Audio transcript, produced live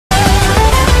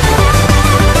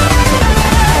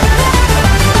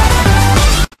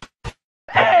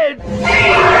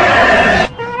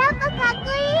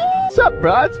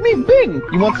bro. It's me, Bing.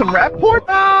 You want some rap pork?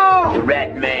 The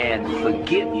rat man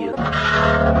forgive you.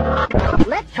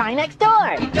 Let's try next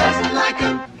door. He doesn't like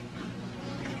him.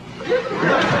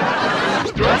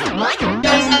 Doesn't like him.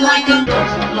 Doesn't like him.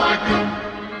 Doesn't like him.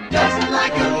 Doesn't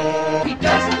like him. He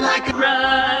doesn't like him.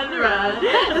 Run, run.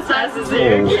 The size is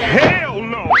here. Hell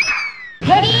no!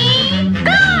 Ready,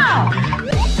 go!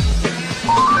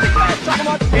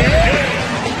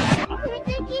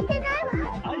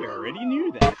 I already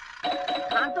knew that.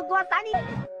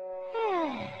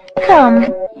 Come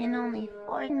in only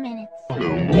 4 minutes.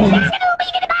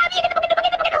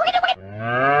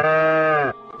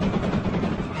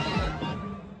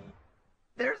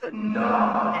 There's a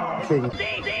no. Ding,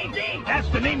 ding, ding! That's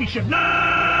the name you should know!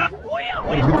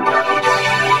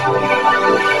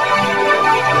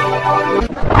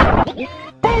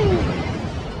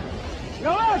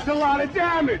 Now that's a lot of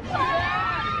damage!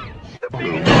 The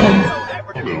biggest no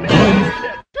ever to be made.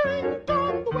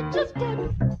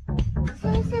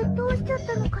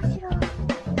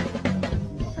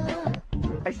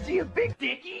 I see a big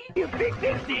dicky. You big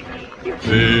dicky. You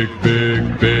Big.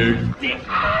 dick.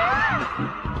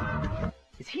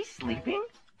 Is he sleeping?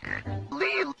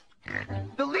 Leave.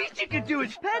 The least you can do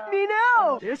is pet me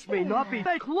now. This may not be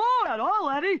fake law at all,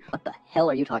 Eddie. What the hell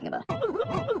are you talking about?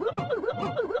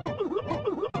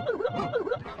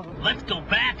 Let's go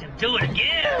back and do it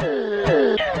again.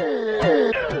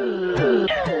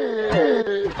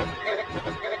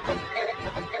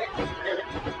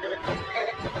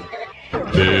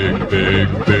 Big.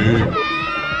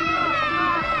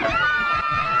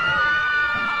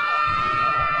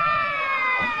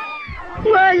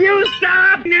 Will you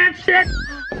stop that shit?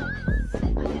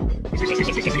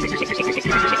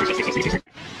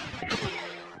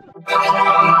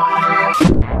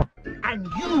 And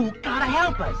you gotta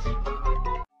help us.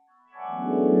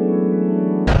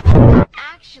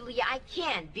 Actually, I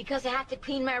can't because I have to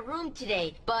clean my room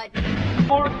today, but...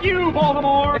 For you,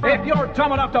 Baltimore! If you're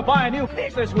dumb enough to buy a new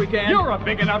fish this weekend, you're a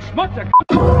big enough schmuck to...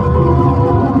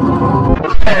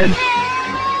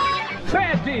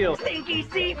 Bad deal! Stinky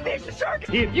sea fish shark.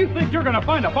 If you think you're gonna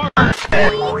find a bar...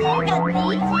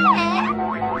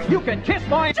 You can kiss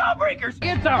my Jawbreakers.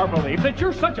 It's our belief that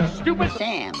you're such a stupid...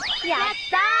 Sam.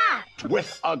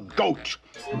 With a goat.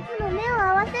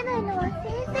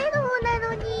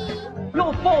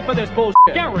 You'll fall for this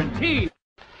bullshit, guaranteed!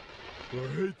 I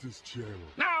hate this channel.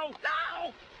 No!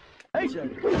 Hey, sir.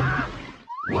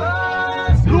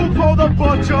 Lupo the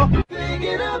Butcher!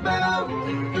 Thinking about.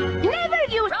 Never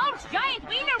use Rolf's giant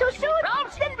wiener to shoot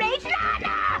Rolf's enraged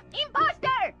Lana!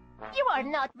 Imposter! You are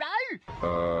not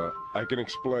Rolf! I can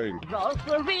explain. Rolf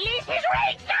will release his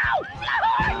rage now!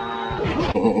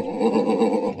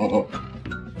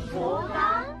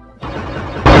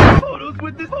 Photos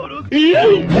with this photos.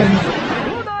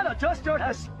 Hold on, I just heard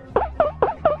us.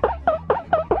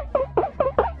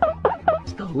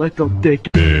 Let them dig.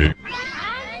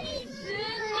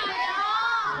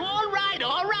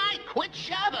 All right. Quit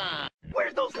shoving.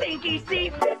 Where's those stinky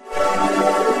sea?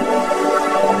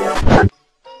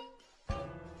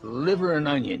 Liver and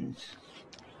onions.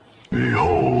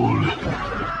 Behold.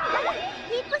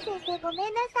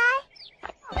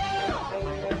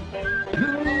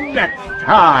 Next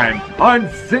time on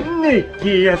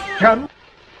Sneakiest Chum...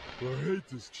 I hate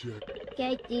this chick.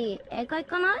 ケイティ、映画行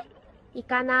かない？行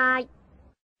かない。